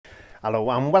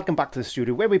Hello and welcome back to the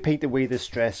studio where we paint away the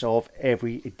stress of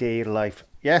everyday life.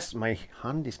 Yes, my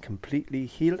hand is completely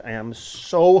healed. I am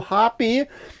so happy.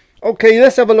 Okay,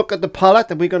 let's have a look at the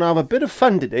palette and we're going to have a bit of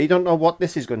fun today. Don't know what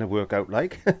this is going to work out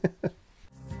like.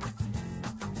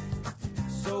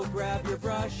 So grab your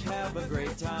brush, have a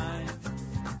great time.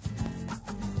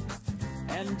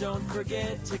 And don't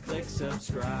forget to click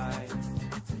subscribe.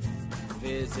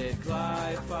 Visit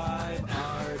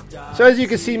Clive5Art. So as you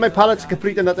can see, my palette's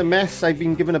complete and not a mess. I've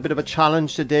been given a bit of a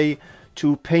challenge today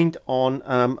to paint on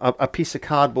a piece of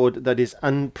cardboard that is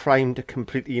unprimed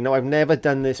completely. You know, I've never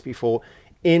done this before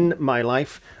in my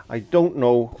life. I don't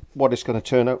know what it's going to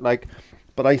turn out like,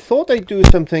 but I thought I'd do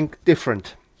something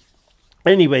different.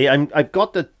 Anyway, I've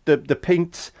got the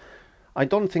paints. I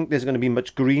don't think there's going to be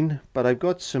much green, but I've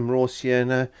got some raw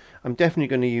sienna. I'm definitely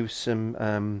going to use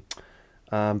some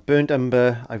burnt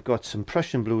umber. I've got some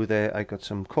Prussian blue there. I've got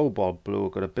some cobalt blue.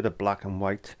 I've got a bit of black and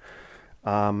white.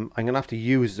 I'm going to have to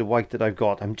use the white that I've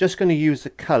got. I'm just going to use the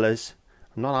colours.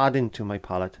 I'm not adding to my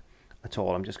palette at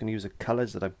all. I'm just going to use the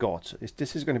colours that I've got. So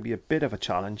this is going to be a bit of a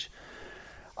challenge.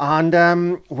 And,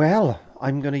 well,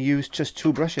 I'm going to use just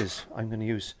two brushes. I'm going to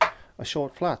use a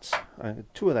short flats.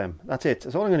 Two of them. That's it.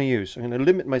 That's all I'm going to use. I'm going to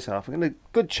limit myself. I'm going to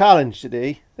good challenge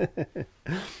today.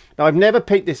 Now, I've never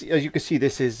painted this. As you can see,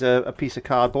 this is a piece of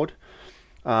cardboard.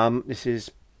 This is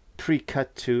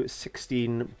pre-cut to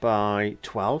 16 by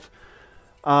 12.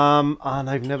 And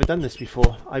I've never done this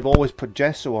before. I've always put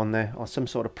gesso on there or some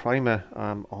sort of primer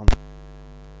on.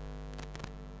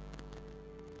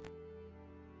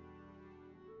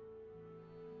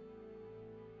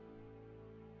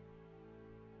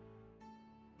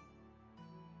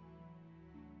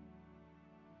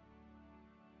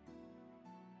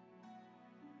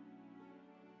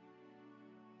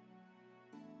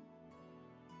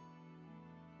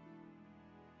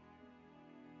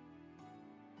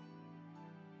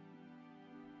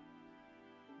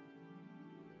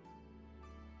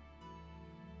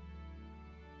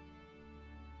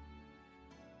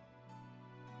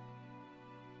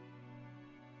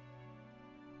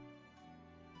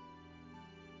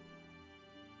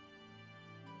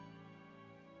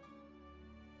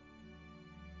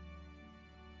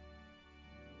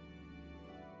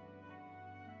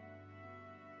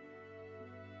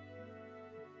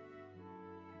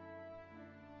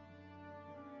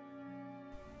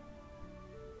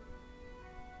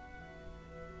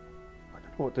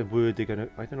 What the word they're gonna,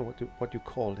 I don't know what you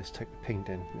call this type of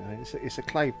painting. It's a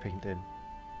Clive painting.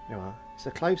 You know, it's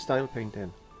a Clive style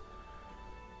painting.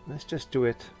 Let's just do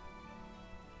it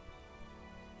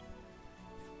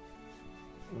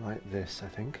like this, I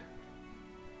think.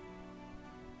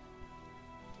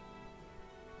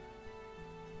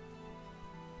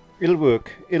 It'll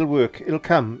work, it'll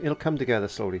come together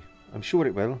slowly. I'm sure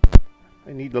it will.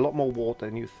 I need a lot more water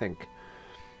than you think.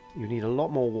 You need a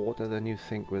lot more water than you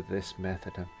think with this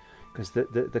method, because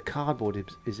the cardboard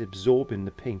is absorbing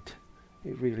the paint.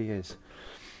 It really is.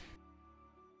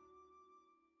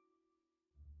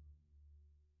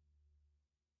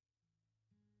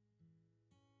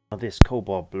 Now this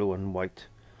cobalt blue and white,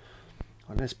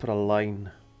 and let's put a line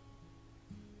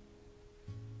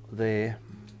there.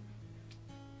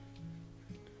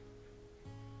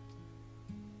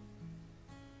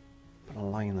 Put a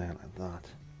line there like that.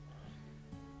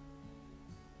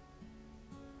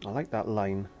 I like that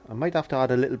line. I might have to add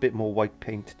a little bit more white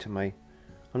paint to my...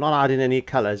 I'm not adding any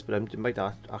colours, but I might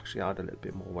actually add a little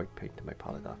bit more white paint to my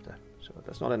palette after. So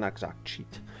that's not an exact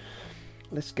cheat.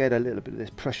 Let's get a little bit of this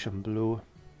Prussian blue,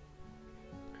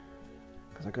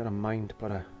 because I've got a mind to put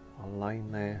a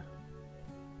line there.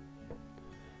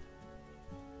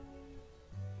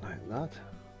 Like that.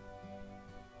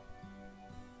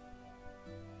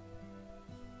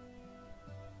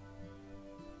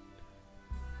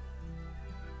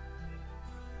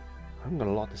 I haven't got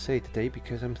a lot to say today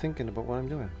because I'm thinking about what I'm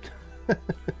doing.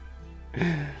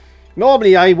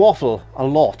 Normally I waffle a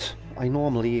lot. I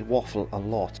normally waffle a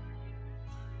lot.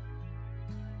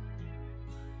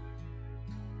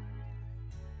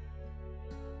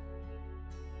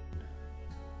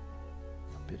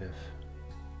 A bit of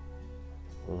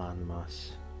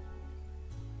landmass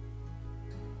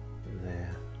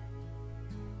there.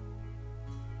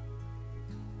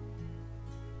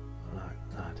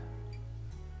 Like that.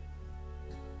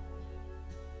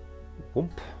 Boom,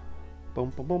 boom,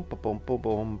 boom, boom, boom, boom,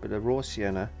 boom. Bit of raw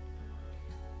sienna.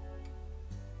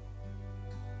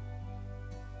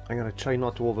 I'm going to try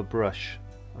not to overbrush.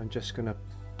 I'm just going to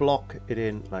block it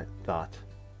in like that.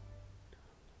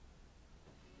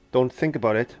 Don't think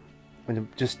about it. And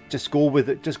just go with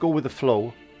it. Just go with the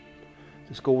flow.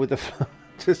 Just go with the flow.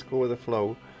 Just go with the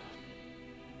flow.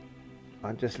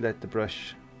 and just let the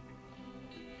brush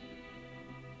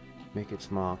make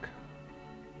its mark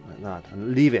like that,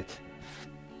 and leave it.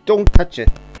 Don't touch it.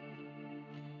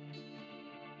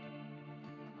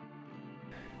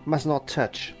 Must not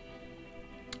touch.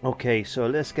 Okay, so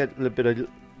let's get a little bit of,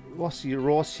 what's the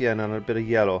raw sienna and a bit of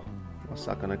yellow. What's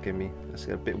that gonna give me? Let's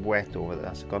get a bit wet over there.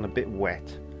 It's gone a bit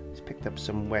wet. It's picked up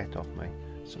some wet off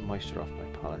some moisture off my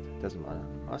palette. Doesn't matter.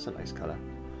 That's a nice colour.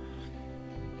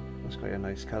 That's quite a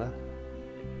nice colour.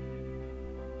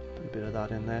 Put a bit of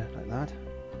that in there, like that.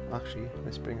 Actually,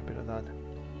 let's bring a bit of that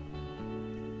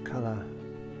colour.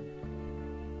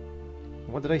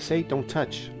 What did I say? Don't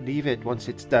touch. Leave it. Once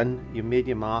it's done, you made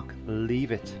your mark,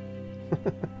 leave it.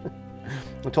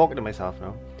 I'm talking to myself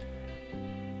now.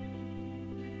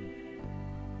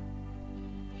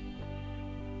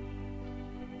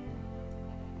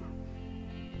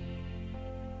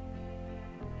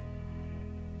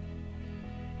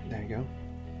 There you go.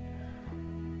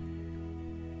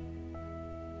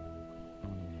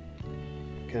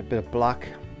 Get a bit of black.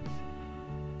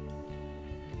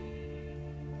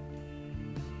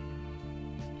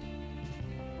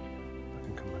 I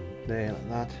can come in there like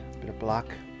that. A bit of black.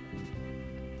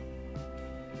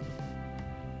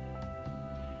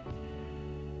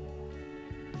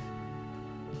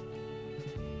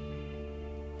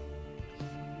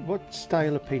 What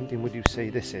style of painting would you say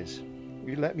this is?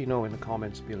 You let me know in the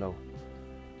comments below.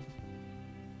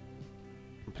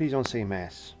 Please don't say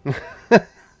mess.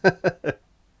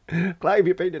 Glad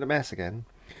you painted a mess again.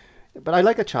 But I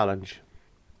like a challenge.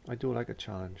 I do like a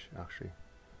challenge, actually.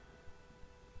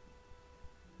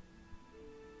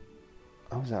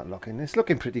 How's that looking? It's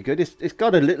looking pretty good. It's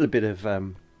got a little bit of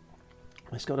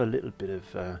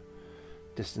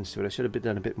distance to it. I should have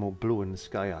done a bit more blue in the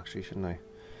sky, actually, shouldn't I?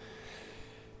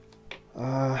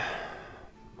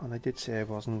 And I did say I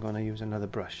wasn't going to use another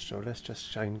brush, so let's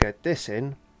just try and get this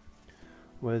in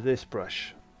with this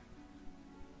brush.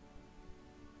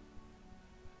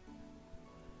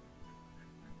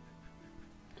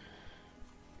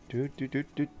 Do do do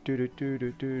do do do do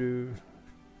do do.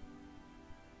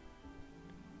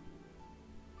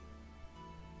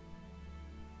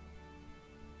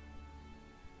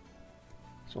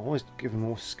 It's always giving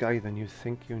more sky than you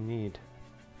think you need.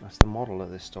 That's the moral of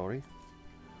this story.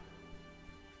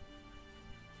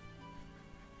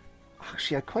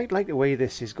 Actually, I quite like the way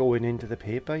this is going into the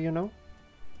paper, you know.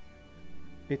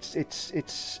 It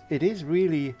is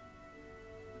really,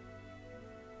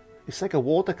 it's like a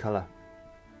watercolor.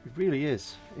 It really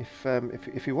is.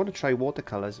 If you want to try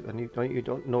watercolors and you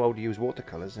don't know how to use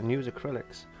watercolors, then use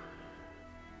acrylics.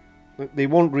 They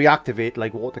won't reactivate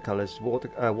like watercolors.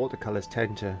 Watercolors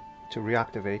tend to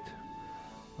reactivate,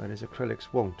 whereas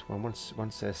acrylics won't. Well,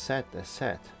 once they're set, they're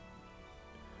set.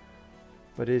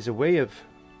 But there's a way of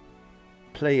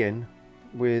playing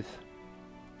with.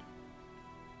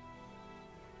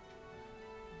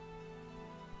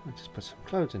 I'll just put some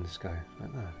clouds in the sky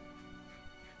like that.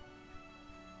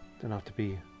 Don't have to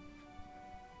be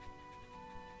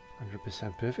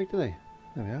 100% perfect, do they?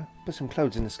 There we are. Put some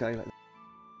clouds in the sky like that.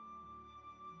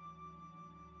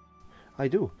 I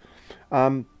do.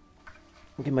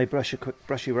 Give my brush a quick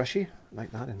brushy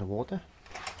like that in the water.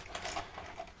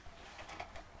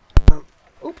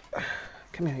 Oop,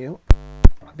 come here, you.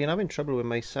 I've been having trouble with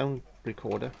my sound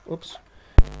recorder. Oops.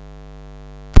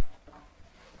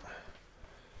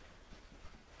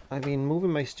 I've been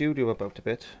moving my studio about a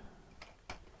bit,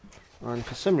 and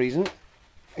for some reason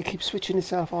it keeps switching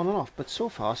itself on and off, but so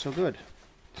far so good.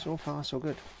 So far so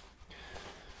good.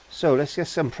 So let's get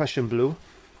some Prussian blue,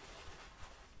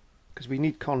 because we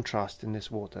need contrast in this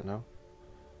water now.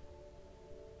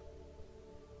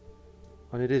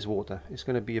 And it is water. It's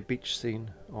going to be a beach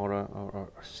scene or a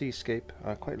seascape.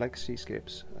 I quite like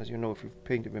seascapes. As you know, if you've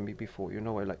painted with me before, you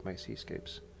know I like my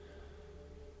seascapes.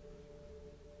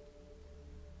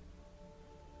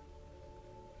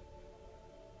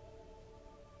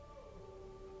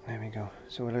 There we go.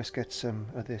 So let's get some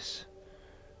of this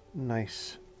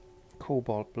nice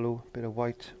cobalt blue, bit of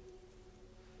white.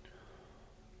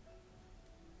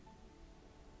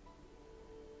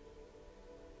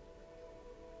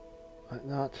 Like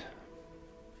that.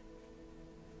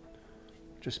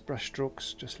 Just brush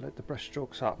strokes, just let the brush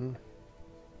strokes happen.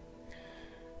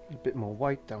 A bit more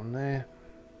white down there.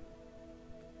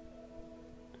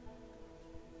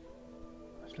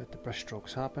 Just let the brush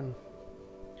strokes happen.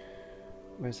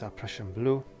 Where's that Prussian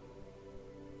blue?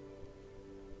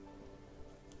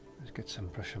 Let's get some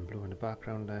Prussian blue in the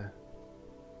background there.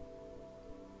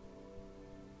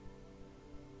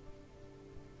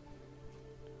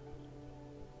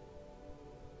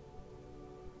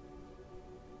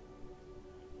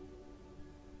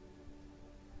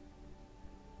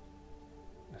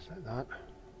 Just like that.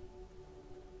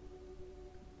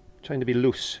 Trying to be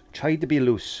loose. Try to be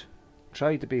loose.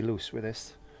 Try to be loose with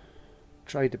this.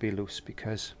 Try to be loose,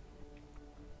 because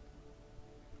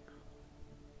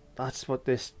that's what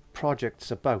this project's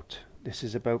about. This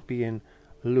is about being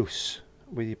loose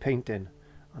with your painting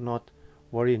and not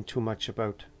worrying too much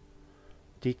about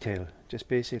detail. Just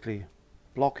basically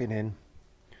blocking in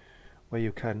where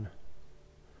you can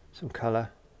some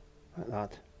colour like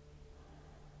that.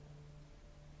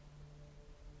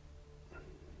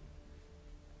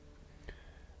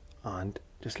 And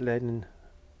just letting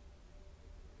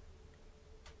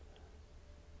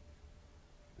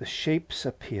the shapes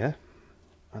appear,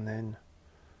 and then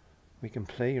we can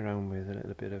play around with a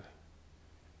little bit of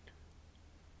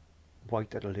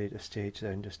white at a later stage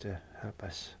then, just to help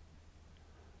us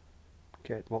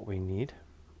get what we need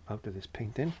out of this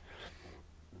painting.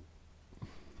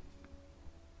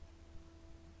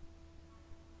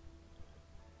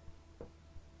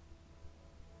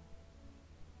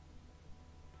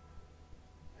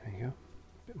 There you go,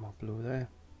 a bit more blue there.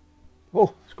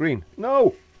 Oh, it's green.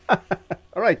 No!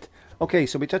 Alright, okay,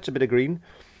 so we touch a bit of green.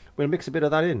 We'll mix a bit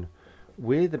of that in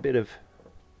with a bit of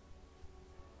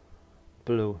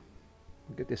blue.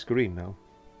 Get this green now.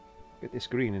 Get this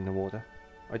green in the water.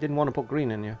 I didn't want to put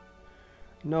green in here.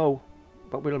 No,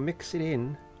 but we'll mix it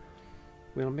in.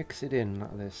 We'll mix it in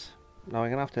like this. Now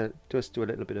I'm going to have to just do a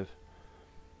little bit of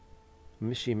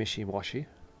mishy-washy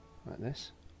like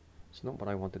this. It's not what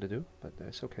I wanted to do, but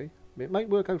it's okay. It might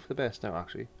work out for the best now,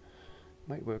 actually.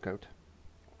 Might work out.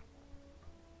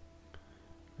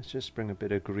 Let's just bring a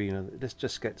bit of green. Let's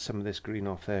just get some of this green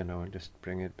off there now and just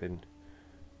bring it in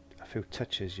a few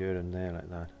touches here and there like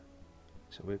that,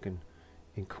 so we can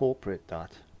incorporate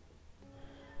that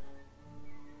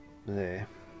there.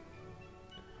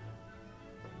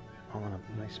 I want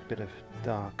a nice bit of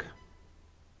dark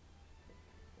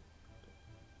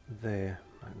there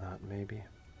like that, maybe.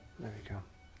 There we go.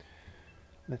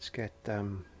 Let's get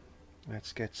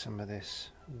some of this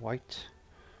white.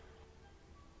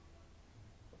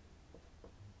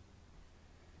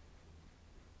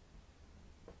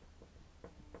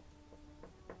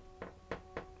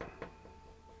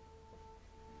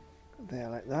 There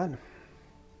like that.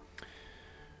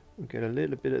 We get a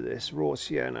little bit of this raw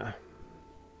sienna,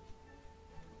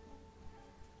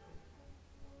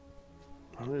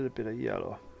 a little bit of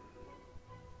yellow,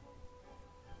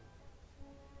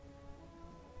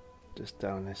 just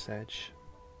down this edge.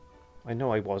 I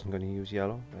know I wasn't going to use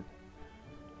yellow, but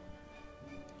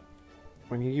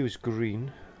when you use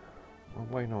green, well,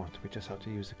 why not? We just have to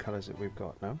use the colours that we've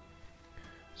got now.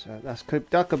 So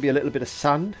that could be a little bit of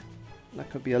sand. That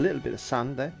could be a little bit of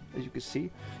sand there, as you can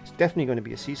see. It's definitely going to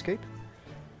be a seascape.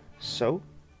 So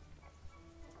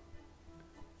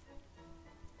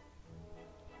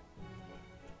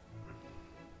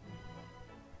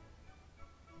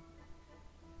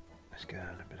let's get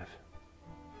a little bit of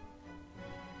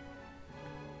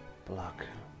black,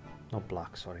 not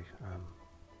black, sorry,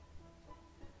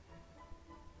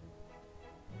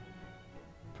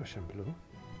 Prussian blue,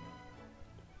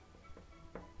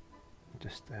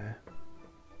 just there.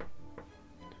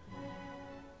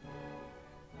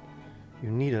 You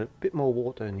need a bit more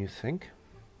water than you think.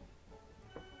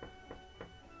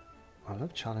 I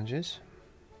love challenges.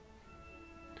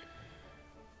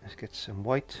 Let's get some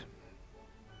white.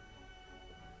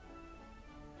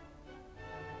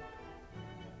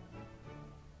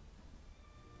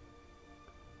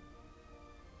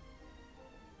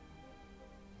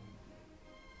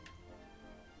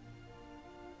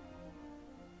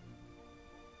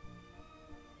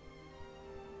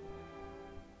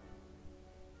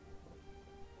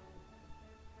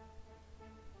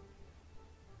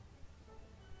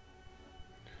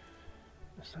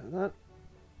 Just like that.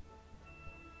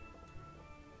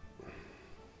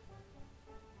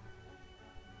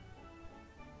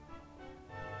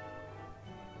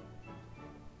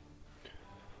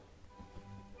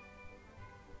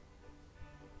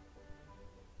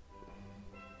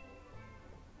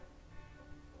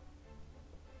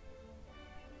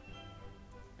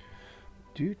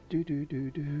 Do do do do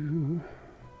do.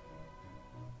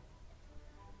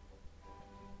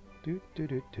 Do do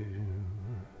do do.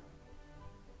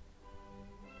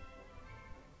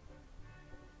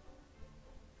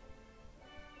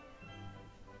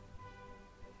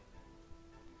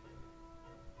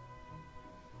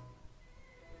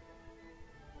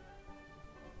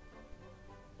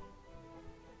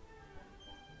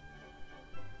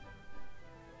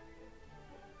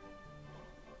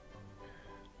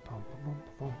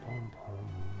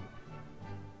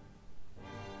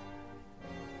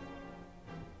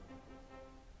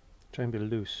 Try and be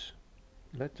loose.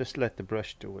 Just let the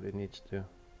brush do what it needs to do.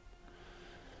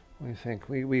 What do you think?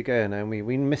 We go now.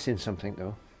 We're missing something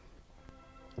though.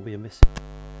 We are missing.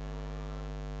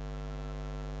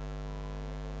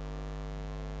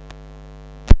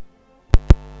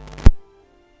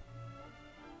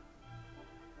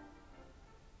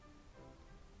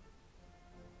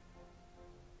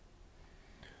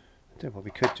 I think what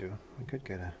we could do, we could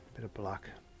get a bit of black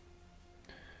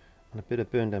and a bit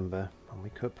of burnt umber, and we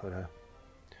could put a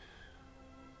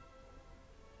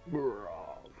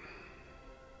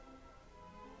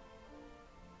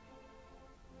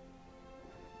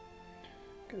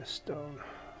get a stone,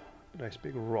 a nice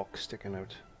big rock sticking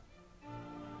out.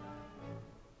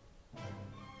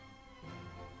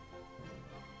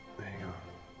 There you go,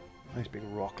 nice big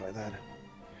rock like that.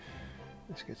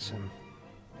 Let's get some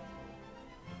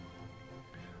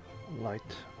light.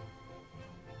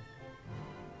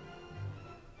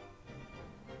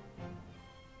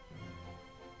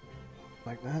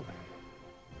 Like that.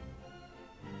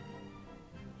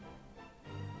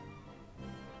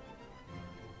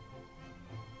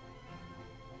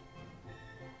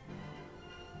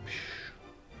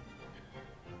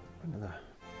 Another.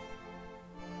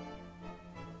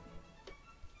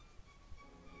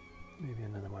 Maybe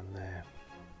another one there.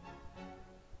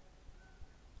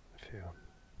 A few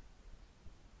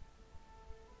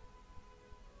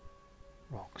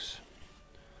rocks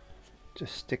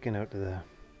just sticking out of the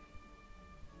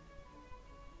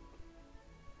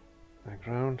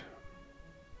background.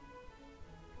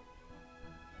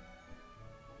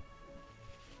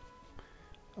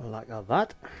 Like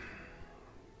that.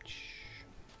 Get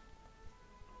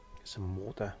some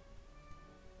water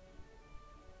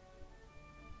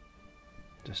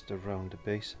just around the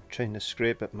base. I'm trying to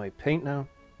scrape at my paint now.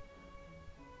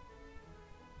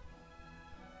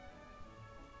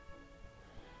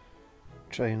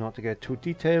 Trying not to get too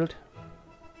detailed.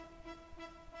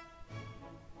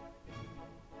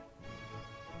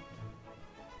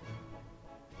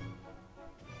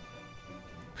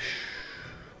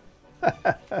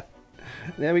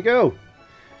 There we go.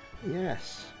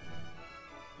 Yes.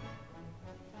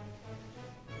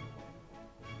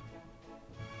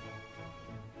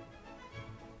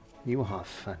 You have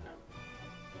fun.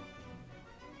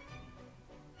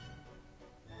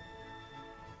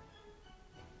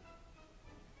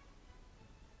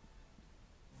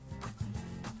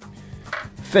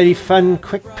 Very fun,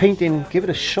 quick painting. Give it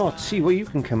a shot. See what you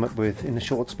can come up with in a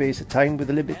short space of time with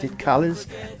the limited colours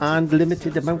and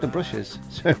limited amount of brushes.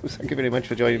 So thank you very much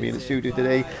for joining me in the studio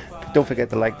today. Don't forget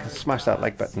to smash that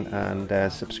like button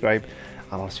and subscribe.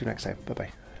 And I'll see you next time. Bye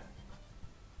bye.